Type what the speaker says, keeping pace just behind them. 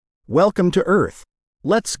Welcome to Earth.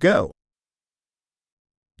 Let's go.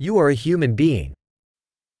 You are a human being.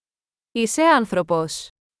 Είσαι άνθρωπος.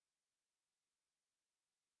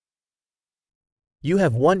 You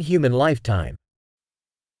have one human lifetime.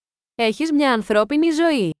 Έχεις μια ανθρώπινη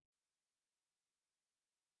ζωή.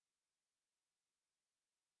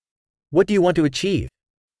 What do you want to achieve?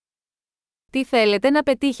 Τι θέλετε να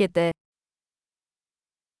πετύχετε?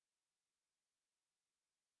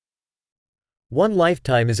 One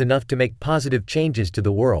lifetime is enough to make positive changes to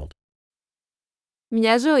the world.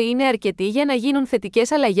 Μια ζωή είναι αρκετή για να γίνουν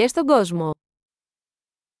θετικές αλλαγές στον κόσμο.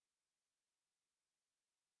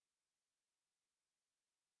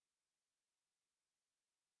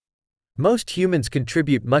 Most humans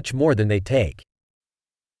contribute much more than they take.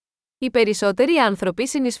 Οι περισσότεροι άνθρωποι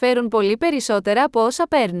συνεισφέρουν πολύ περισσότερα από όσα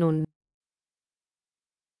παίρνουν.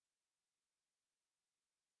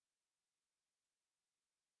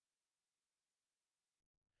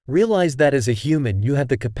 Realize that as a human you have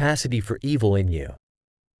the capacity for evil in you.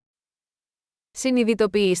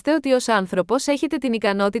 Συνειδητοποιήστε ότι ως άνθρωπος έχετε την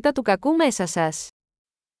ικανότητα του κακού μέσα σας.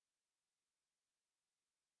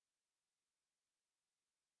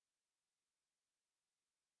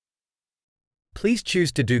 Please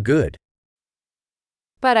choose to do good.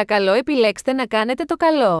 Παρακαλώ επιλέξτε να κάνετε το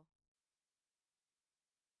καλό.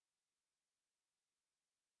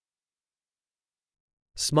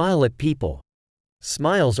 Smile at people.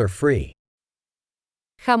 Smiles are free.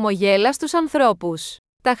 Χαμογέλα στους ανθρώπους.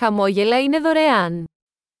 Τα χαμόγελα είναι δωρεάν.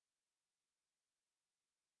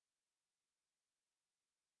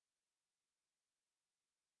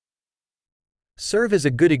 Serve as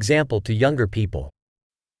a good example to younger people.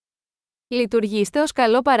 Λειτουργήστε ως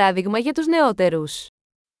καλό παράδειγμα για τους νεότερους.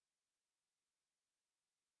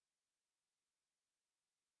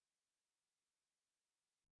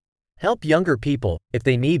 Help younger people, if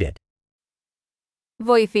they need it.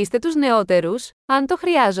 Βοηθήστε τους νεότερους, αν το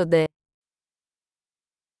χρειάζονται.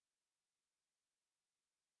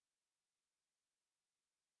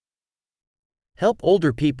 Help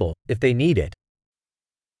older people, if they need it.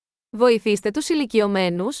 Βοηθήστε τους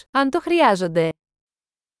ηλικιωμένους, αν το χρειάζονται.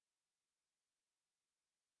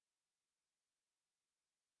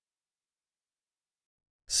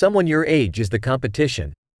 Someone your age is the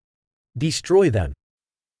competition. Destroy them.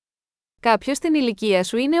 Κάποιος στην ηλικία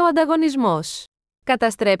σου είναι ο ανταγωνισμός.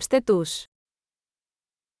 Καταστρέψτε τους.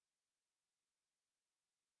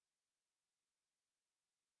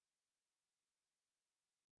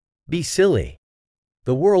 Be silly.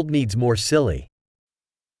 The world needs more silly.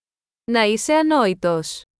 Να είσαι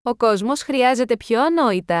ανόητος. Ο κόσμος χρειάζεται πιο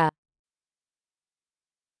ανόητα.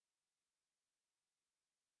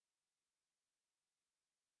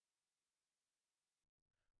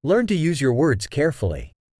 Learn to use your words carefully.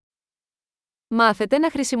 Μάθετε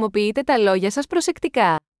να χρησιμοποιείτε τα λόγια σας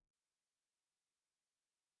προσεκτικά.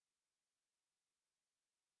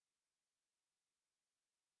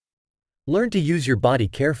 Learn to use your body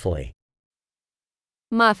carefully.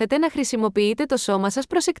 Μάθετε να χρησιμοποιείτε το σώμα σας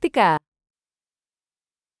προσεκτικά.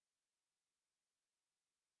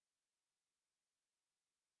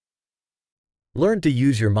 Learn to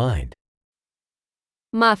use your mind.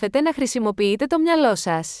 Μάθετε να χρησιμοποιείτε το μυαλό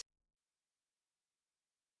σας.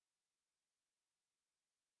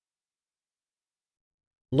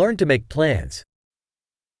 Learn to make plans.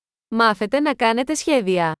 Μάθετε να κάνετε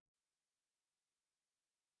σχέδια.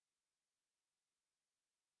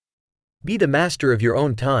 Be the master of your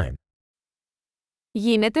own time.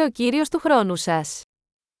 Γίνετε ο κύριος του χρόνου σας.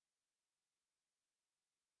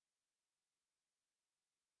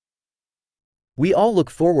 We all look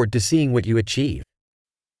forward to seeing what you achieve.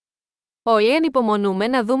 Όλοι ανυπομονούμε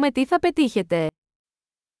να δούμε τι θα πετύχετε.